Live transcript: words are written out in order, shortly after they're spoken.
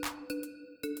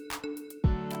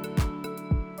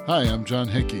Hi, I'm John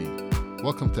Hickey.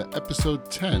 Welcome to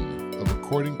episode 10 of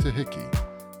According to Hickey,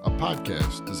 a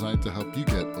podcast designed to help you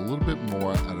get a little bit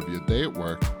more out of your day at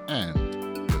work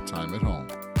and your time at home.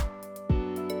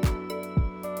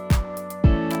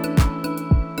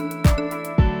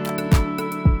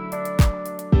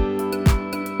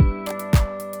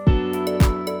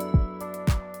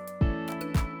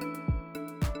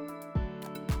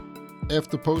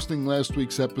 After posting last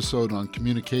week's episode on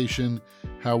communication,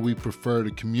 how we prefer to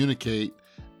communicate,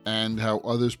 and how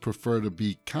others prefer to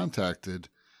be contacted,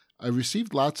 I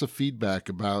received lots of feedback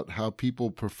about how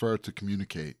people prefer to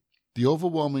communicate. The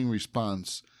overwhelming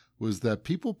response was that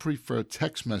people prefer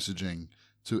text messaging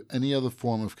to any other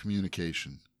form of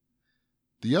communication.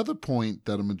 The other point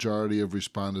that a majority of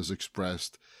responders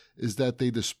expressed is that they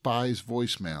despise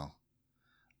voicemail.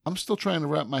 I'm still trying to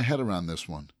wrap my head around this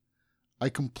one. I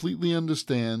completely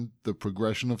understand the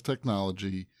progression of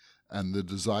technology and the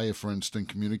desire for instant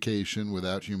communication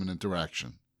without human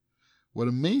interaction. What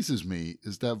amazes me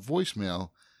is that voicemail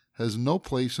has no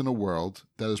place in a world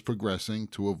that is progressing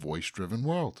to a voice-driven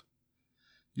world.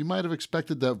 You might have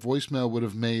expected that voicemail would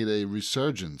have made a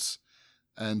resurgence,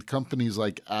 and companies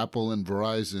like Apple and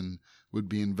Verizon would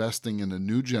be investing in a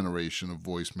new generation of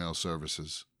voicemail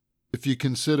services. If you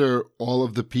consider all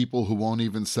of the people who won't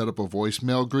even set up a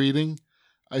voicemail greeting,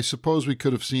 I suppose we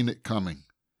could have seen it coming.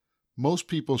 Most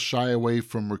people shy away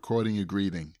from recording a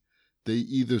greeting. They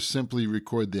either simply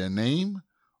record their name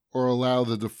or allow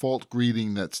the default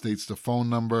greeting that states the phone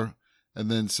number and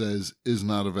then says, "is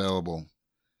not available."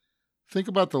 Think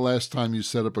about the last time you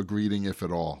set up a greeting, if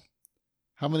at all.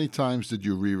 How many times did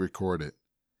you re-record it?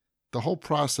 The whole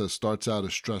process starts out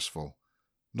as stressful.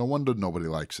 No wonder nobody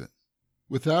likes it.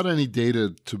 Without any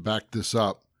data to back this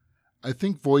up, I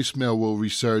think voicemail will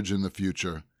resurge in the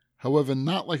future, however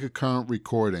not like a current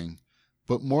recording,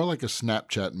 but more like a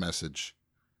Snapchat message.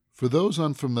 For those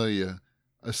unfamiliar,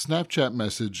 a Snapchat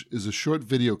message is a short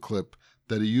video clip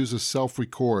that a user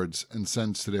self-records and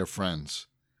sends to their friends.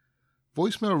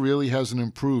 Voicemail really hasn't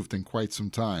improved in quite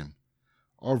some time.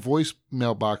 Our voice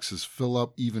mailboxes fill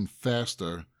up even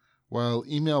faster, while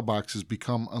email boxes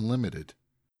become unlimited.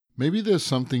 Maybe there's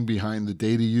something behind the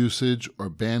data usage or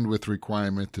bandwidth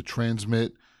requirement to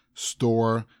transmit,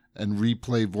 store, and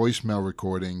replay voicemail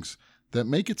recordings that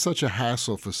make it such a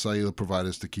hassle for cellular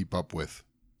providers to keep up with.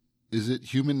 Is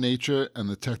it human nature and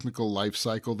the technical life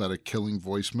cycle that are killing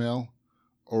voicemail?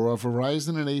 Or are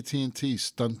Verizon and AT&T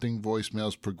stunting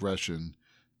voicemail's progression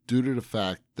due to the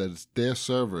fact that it's their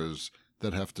servers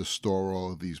that have to store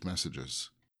all of these messages?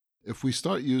 If we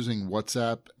start using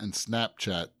WhatsApp and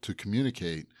Snapchat to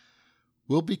communicate,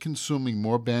 we'll be consuming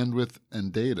more bandwidth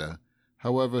and data.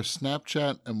 However,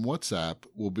 Snapchat and WhatsApp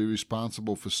will be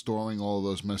responsible for storing all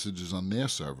those messages on their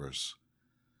servers.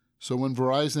 So when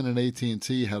Verizon and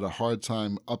AT&T had a hard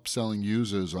time upselling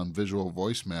users on visual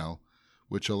voicemail,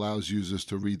 which allows users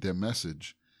to read their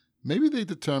message, maybe they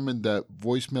determined that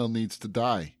voicemail needs to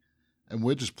die, and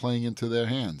we're just playing into their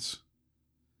hands.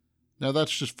 Now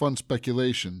that's just fun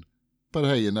speculation, but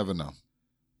hey, you never know.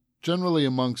 Generally,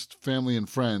 amongst family and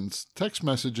friends, text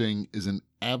messaging is an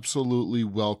absolutely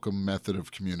welcome method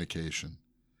of communication.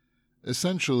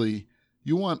 Essentially,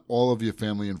 you want all of your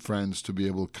family and friends to be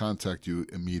able to contact you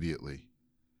immediately.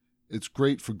 It's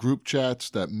great for group chats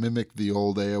that mimic the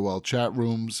old AOL chat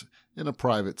rooms in a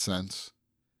private sense.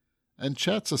 And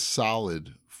chats are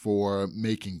solid for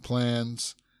making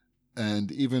plans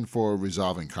and even for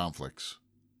resolving conflicts.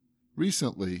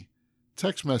 Recently,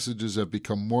 text messages have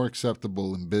become more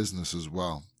acceptable in business as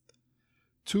well.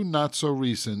 Two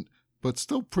not-so-recent, but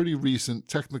still pretty recent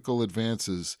technical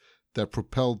advances that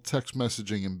propelled text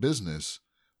messaging in business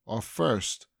are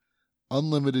first,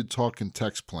 unlimited talk and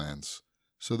text plans,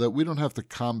 so that we don't have to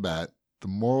combat the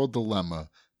moral dilemma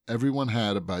everyone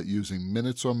had about using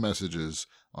minutes or messages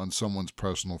on someone's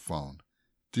personal phone.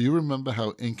 Do you remember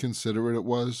how inconsiderate it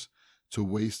was to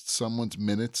waste someone's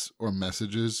minutes or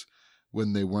messages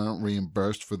when they weren't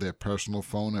reimbursed for their personal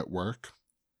phone at work?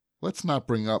 Let's not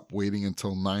bring up waiting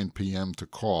until 9 p.m. to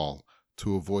call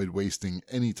to avoid wasting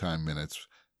anytime minutes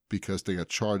because they got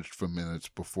charged for minutes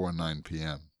before 9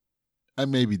 p.m. I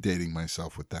may be dating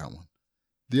myself with that one.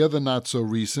 The other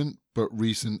not-so-recent, but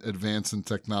recent advance in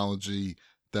technology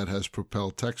that has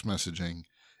propelled text messaging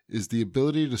is the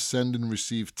ability to send and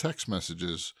receive text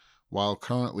messages while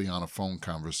currently on a phone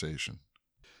conversation.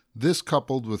 This,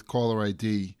 coupled with caller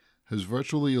ID, has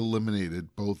virtually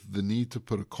eliminated both the need to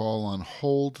put a call on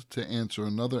hold to answer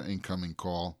another incoming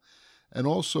call and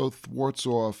also thwarts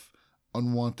off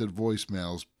unwanted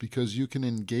voicemails because you can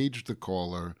engage the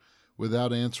caller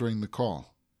without answering the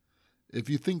call. If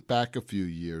you think back a few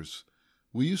years,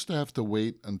 We used to have to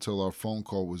wait until our phone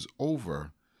call was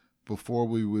over before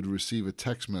we would receive a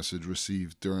text message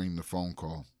received during the phone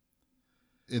call.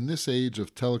 In this age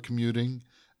of telecommuting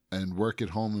and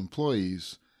work-at-home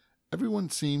employees, everyone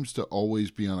seems to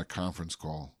always be on a conference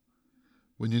call.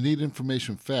 When you need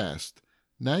information fast,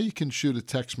 now you can shoot a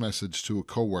text message to a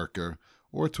coworker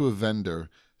or to a vendor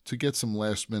to get some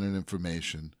last-minute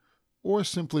information, or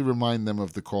simply remind them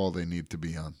of the call they need to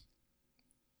be on.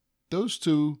 Those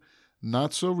two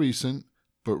not so recent,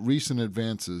 but recent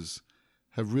advances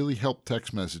have really helped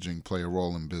text messaging play a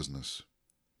role in business.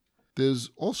 There's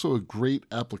also a great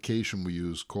application we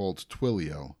use called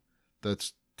Twilio.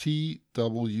 That's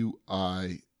Twilio.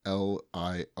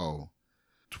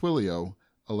 Twilio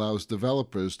allows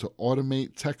developers to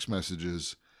automate text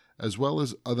messages as well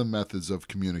as other methods of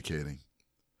communicating.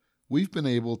 We've been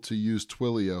able to use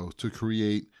Twilio to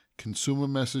create consumer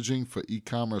messaging for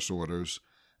e-commerce orders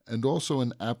and also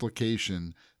an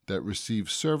application that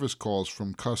receives service calls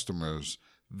from customers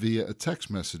via text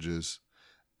messages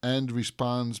and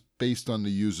responds based on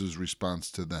the user's response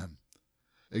to them.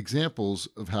 Examples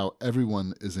of how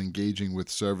everyone is engaging with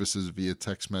services via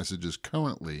text messages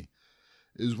currently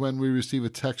is when we receive a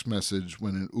text message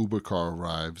when an Uber car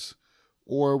arrives,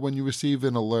 or when you receive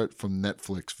an alert from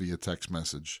Netflix via text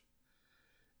message.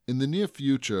 In the near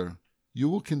future, you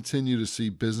will continue to see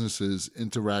businesses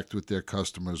interact with their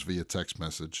customers via text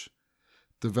message.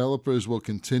 Developers will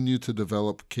continue to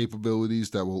develop capabilities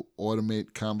that will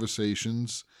automate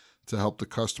conversations to help the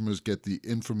customers get the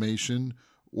information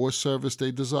or service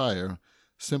they desire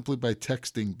simply by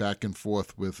texting back and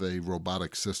forth with a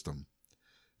robotic system.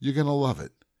 You're going to love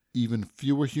it. Even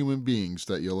fewer human beings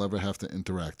that you'll ever have to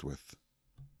interact with.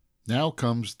 Now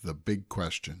comes the big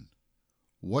question.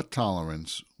 What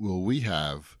tolerance will we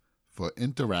have for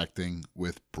interacting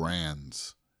with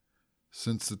brands?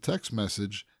 Since the text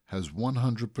message has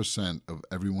 100% of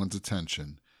everyone's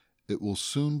attention, it will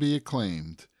soon be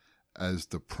acclaimed as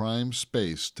the prime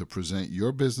space to present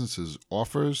your business's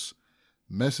offers,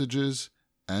 messages,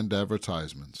 and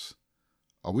advertisements.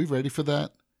 Are we ready for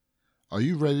that? Are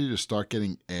you ready to start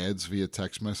getting ads via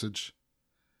text message?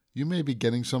 You may be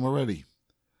getting some already.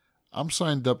 I'm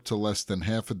signed up to less than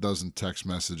half a dozen text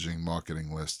messaging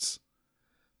marketing lists.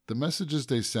 The messages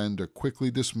they send are quickly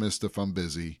dismissed if I'm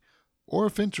busy, or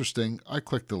if interesting, I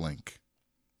click the link.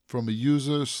 From a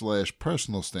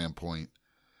user/personal standpoint,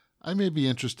 I may be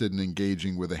interested in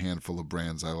engaging with a handful of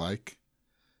brands I like.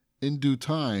 In due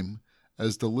time,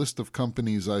 as the list of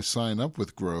companies I sign up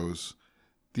with grows,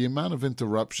 the amount of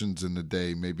interruptions in the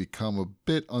day may become a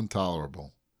bit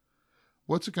intolerable.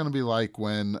 What's it going to be like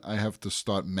when I have to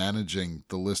start managing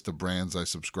the list of brands I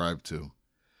subscribe to?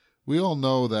 We all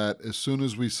know that as soon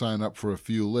as we sign up for a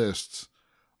few lists,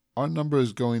 our number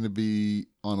is going to be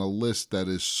on a list that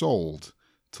is sold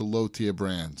to low-tier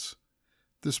brands.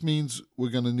 This means we're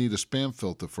going to need a spam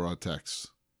filter for our texts.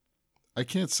 I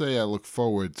can't say I look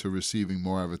forward to receiving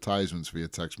more advertisements via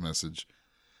text message,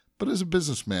 but as a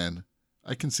businessman,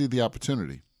 I can see the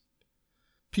opportunity.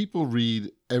 People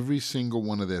read every single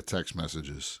one of their text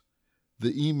messages.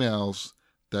 The emails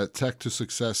that Tech to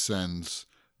Success sends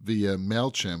via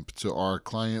MailChimp to our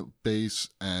client base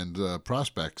and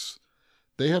prospects,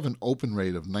 they have an open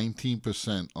rate of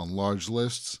 19% on large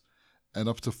lists and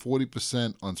up to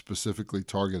 40% on specifically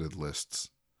targeted lists.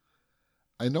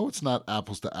 I know it's not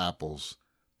apples to apples,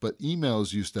 but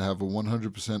emails used to have a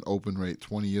 100% open rate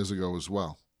 20 years ago as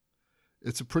well.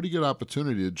 It's a pretty good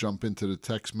opportunity to jump into the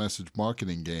text message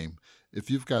marketing game if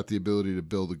you've got the ability to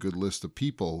build a good list of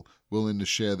people willing to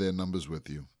share their numbers with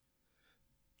you.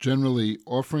 Generally,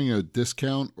 offering a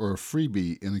discount or a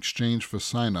freebie in exchange for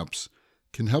signups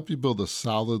can help you build a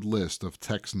solid list of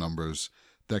text numbers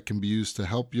that can be used to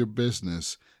help your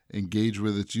business engage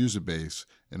with its user base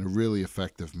in a really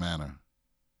effective manner.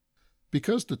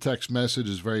 Because the text message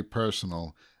is very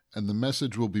personal and the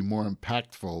message will be more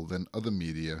impactful than other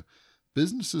media,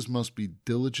 businesses must be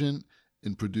diligent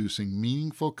in producing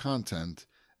meaningful content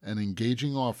and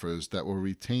engaging offers that will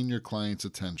retain your client's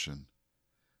attention.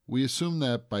 We assume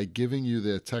that by giving you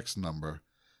their text number,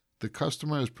 the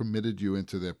customer has permitted you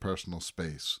into their personal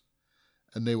space,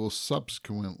 and they will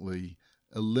subsequently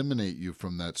eliminate you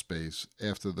from that space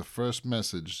after the first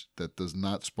message that does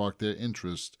not spark their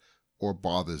interest or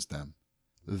bothers them.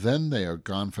 Then they are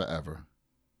gone forever.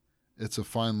 It's a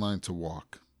fine line to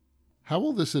walk. How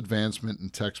will this advancement in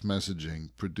text messaging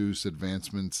produce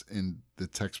advancements in the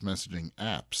text messaging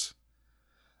apps?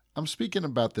 I'm speaking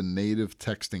about the native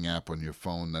texting app on your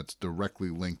phone that's directly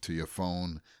linked to your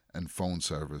phone and phone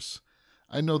service.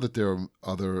 I know that there are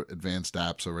other advanced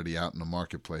apps already out in the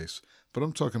marketplace, but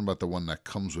I'm talking about the one that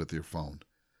comes with your phone.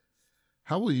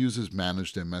 How will users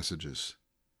manage their messages?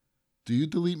 Do you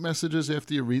delete messages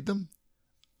after you read them?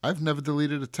 I've never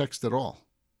deleted a text at all.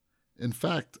 In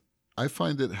fact, I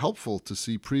find it helpful to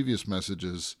see previous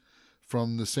messages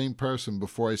from the same person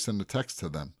before I send a text to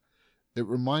them. It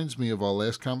reminds me of our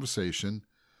last conversation,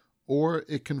 or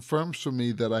it confirms for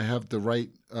me that I have the right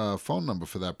phone number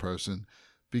for that person,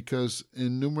 because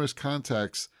in numerous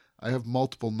contacts, I have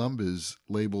multiple numbers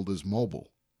labeled as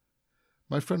mobile.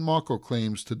 My friend Marco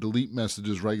claims to delete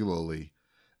messages regularly,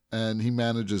 and he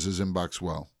manages his inbox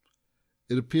well.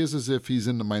 It appears as if he's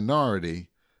in the minority,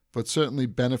 but certainly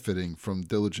benefiting from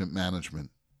diligent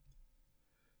management.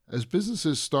 As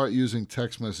businesses start using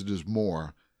text messages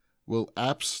more, will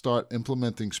apps start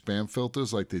implementing spam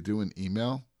filters like they do in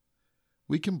email?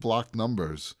 We can block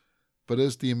numbers, but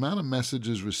as the amount of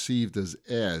messages received as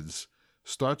ads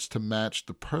starts to match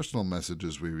the personal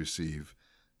messages we receive,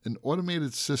 an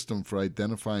automated system for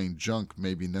identifying junk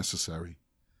may be necessary.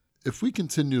 If we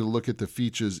continue to look at the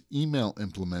features email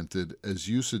implemented as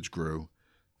usage grew,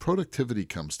 productivity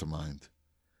comes to mind.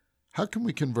 How can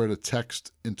we convert a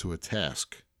text into a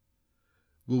task?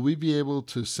 Will we be able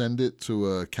to send it to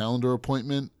a calendar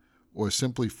appointment or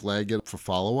simply flag it for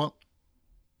follow-up?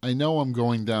 I know I'm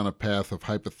going down a path of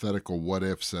hypothetical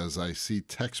what-ifs as I see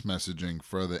text messaging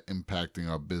further impacting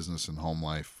our business and home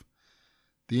life.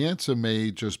 The answer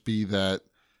may just be that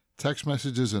text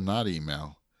messages are not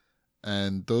email,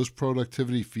 and those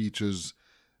productivity features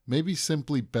may be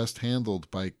simply best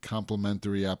handled by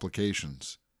complementary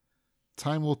applications.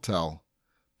 Time will tell,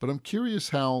 but I'm curious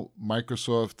how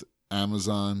Microsoft,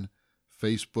 Amazon,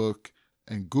 Facebook,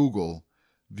 and Google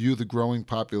view the growing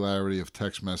popularity of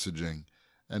text messaging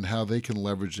and how they can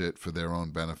leverage it for their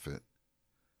own benefit.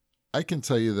 I can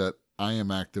tell you that I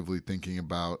am actively thinking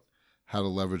about how to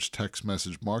leverage text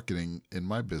message marketing in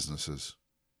my businesses.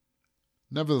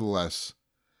 Nevertheless,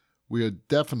 we are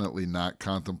definitely not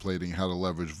contemplating how to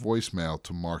leverage voicemail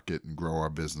to market and grow our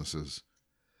businesses.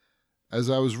 As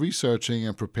I was researching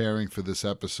and preparing for this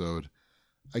episode,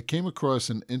 I came across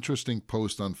an interesting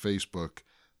post on Facebook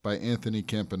by Anthony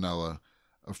Campanella,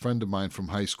 a friend of mine from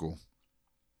high school.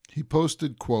 He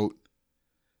posted, quote,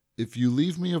 "If you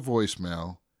leave me a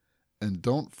voicemail and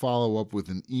don't follow up with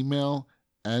an email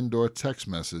and/or text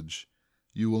message,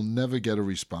 you will never get a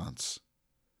response.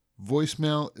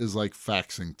 Voicemail is like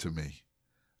faxing to me.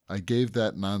 I gave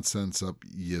that nonsense up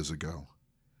years ago.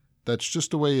 That's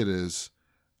just the way it is.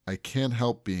 I can't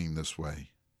help being this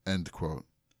way." End quote.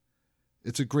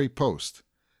 It's a great post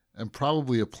and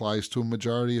probably applies to a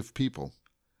majority of people.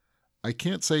 I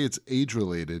can't say it's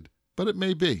age-related, but it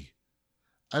may be.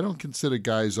 I don't consider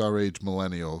guys our age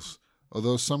millennials,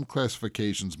 although some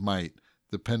classifications might,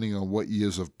 depending on what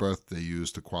years of birth they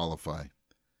use to qualify.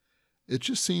 It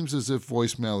just seems as if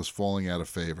voicemail is falling out of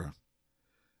favor.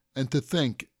 And to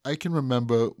think, I can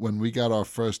remember when we got our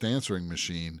first answering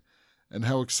machine and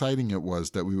how exciting it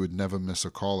was that we would never miss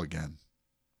a call again.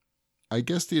 I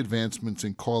guess the advancements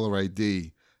in caller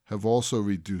ID have also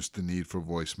reduced the need for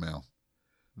voicemail.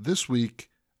 This week,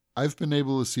 I've been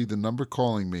able to see the number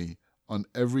calling me on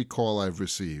every call I've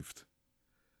received.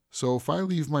 So if I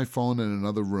leave my phone in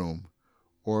another room,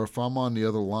 or if I'm on the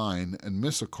other line and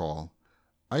miss a call,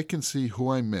 I can see who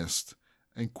I missed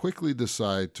and quickly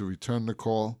decide to return the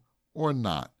call or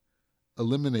not,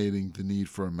 eliminating the need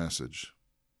for a message.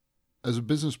 As a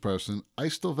business person, I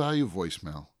still value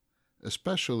voicemail,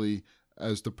 especially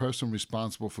as the person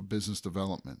responsible for business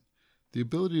development. The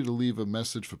ability to leave a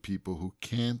message for people who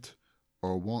can't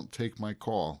or won't take my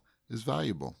call is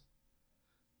valuable.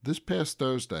 This past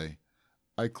Thursday,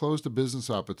 I closed a business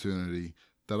opportunity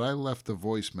that I left a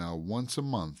voicemail once a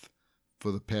month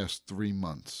for the past 3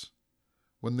 months.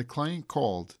 When the client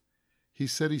called, he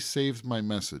said he saved my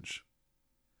message.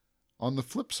 On the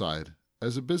flip side,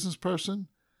 as a business person,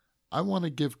 I want to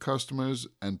give customers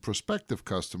and prospective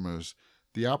customers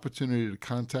the opportunity to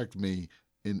contact me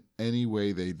in any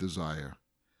way they desire.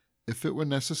 If it were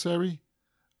necessary,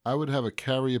 I would have a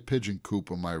carrier pigeon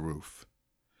coop on my roof.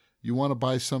 You want to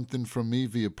buy something from me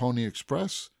via Pony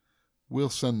Express? We'll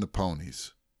send the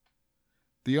ponies.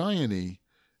 The irony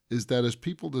is that as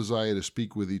people desire to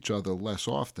speak with each other less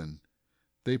often,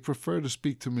 they prefer to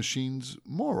speak to machines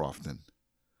more often.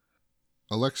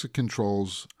 Alexa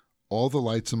controls all the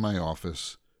lights in my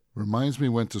office, reminds me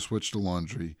when to switch the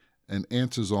laundry, and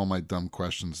answers all my dumb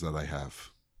questions that I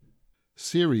have.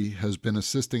 Siri has been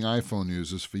assisting iPhone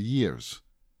users for years.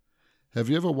 Have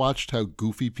you ever watched how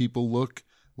goofy people look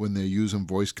when they're using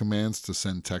voice commands to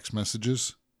send text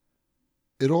messages?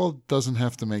 It all doesn't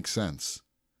have to make sense.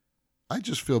 I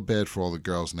just feel bad for all the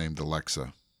girls named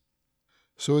Alexa.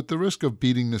 So at the risk of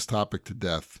beating this topic to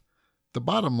death, The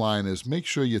bottom line is make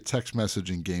sure your text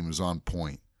messaging game is on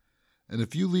point. And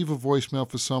if you leave a voicemail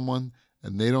for someone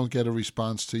and they don't get a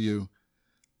response to you,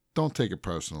 don't take it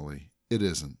personally. It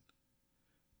isn't.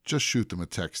 Just shoot them a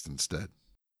text instead.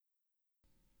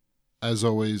 As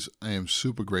always, I am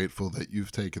super grateful that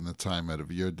you've taken the time out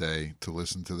of your day to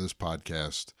listen to this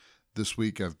podcast. This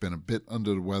week I've been a bit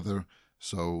under the weather,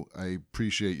 so I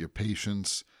appreciate your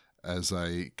patience as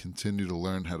I continue to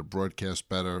learn how to broadcast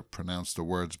better, pronounce the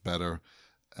words better,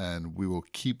 and we will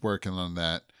keep working on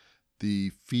that.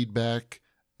 The feedback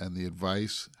and the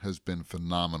advice has been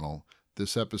phenomenal.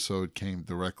 This episode came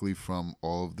directly from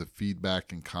all of the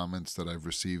feedback and comments that I've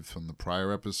received from the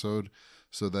prior episode,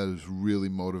 so that is really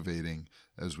motivating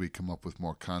as we come up with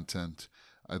more content.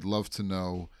 I'd love to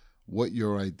know what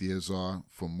your ideas are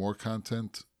for more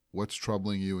content, what's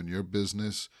troubling you in your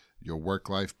business, your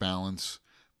work-life balance.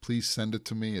 Please send it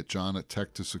to me at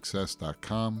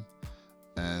john@tech2success.com,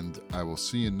 and I will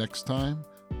see you next time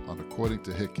on According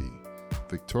to Hickey.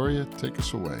 Victoria, take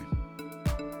us away.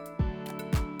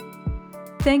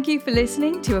 Thank you for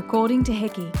listening to According to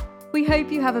Hickey. We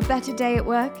hope you have a better day at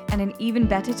work and an even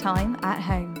better time at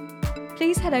home.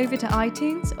 Please head over to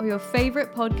iTunes or your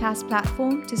favorite podcast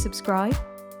platform to subscribe,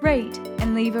 rate,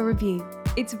 and leave a review.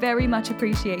 It's very much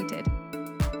appreciated.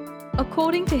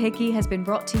 According to Hickey has been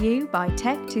brought to you by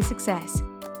Tech to Success.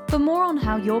 For more on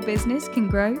how your business can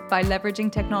grow by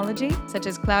leveraging technology such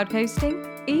as cloud hosting,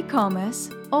 e-commerce,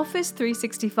 Office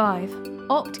 365,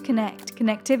 OptConnect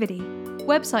connectivity,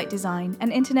 website design,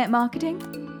 and internet marketing,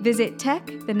 visit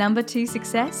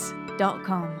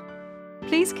tech2success.com.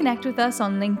 Please connect with us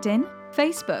on LinkedIn,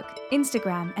 Facebook,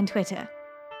 Instagram, and Twitter.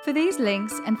 For these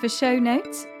links and for show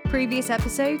notes, previous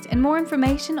episodes, and more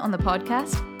information on the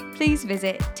podcast, please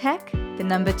visit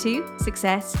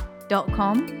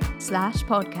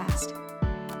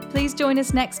tech2success.com/podcast. Please join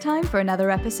us next time for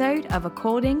another episode of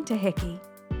According to Hickey.